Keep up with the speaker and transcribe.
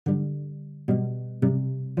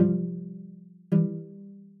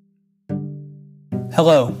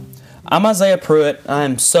Hello, I'm Isaiah Pruitt. I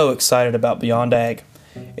am so excited about Beyond Ag.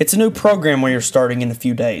 It's a new program we are starting in a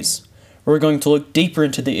few days. We're going to look deeper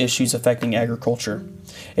into the issues affecting agriculture.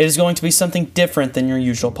 It is going to be something different than your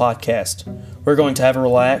usual podcast. We're going to have a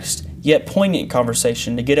relaxed, yet poignant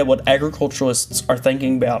conversation to get at what agriculturalists are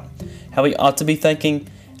thinking about, how we ought to be thinking,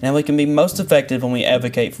 and how we can be most effective when we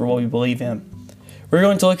advocate for what we believe in. We're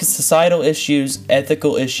going to look at societal issues,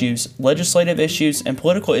 ethical issues, legislative issues, and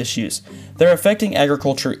political issues that are affecting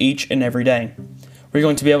agriculture each and every day. We're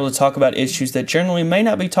going to be able to talk about issues that generally may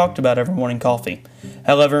not be talked about over morning coffee.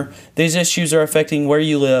 However, these issues are affecting where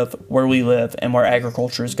you live, where we live, and where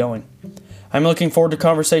agriculture is going. I'm looking forward to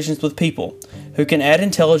conversations with people who can add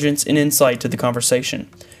intelligence and insight to the conversation,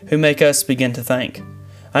 who make us begin to think.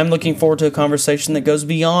 I'm looking forward to a conversation that goes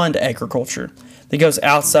beyond agriculture, that goes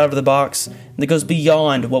outside of the box, and that goes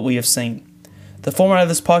beyond what we have seen. The format of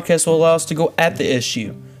this podcast will allow us to go at the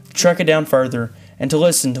issue, to track it down further, and to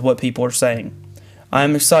listen to what people are saying. I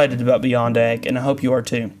am excited about Beyond Ag, and I hope you are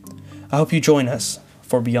too. I hope you join us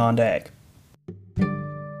for Beyond Ag.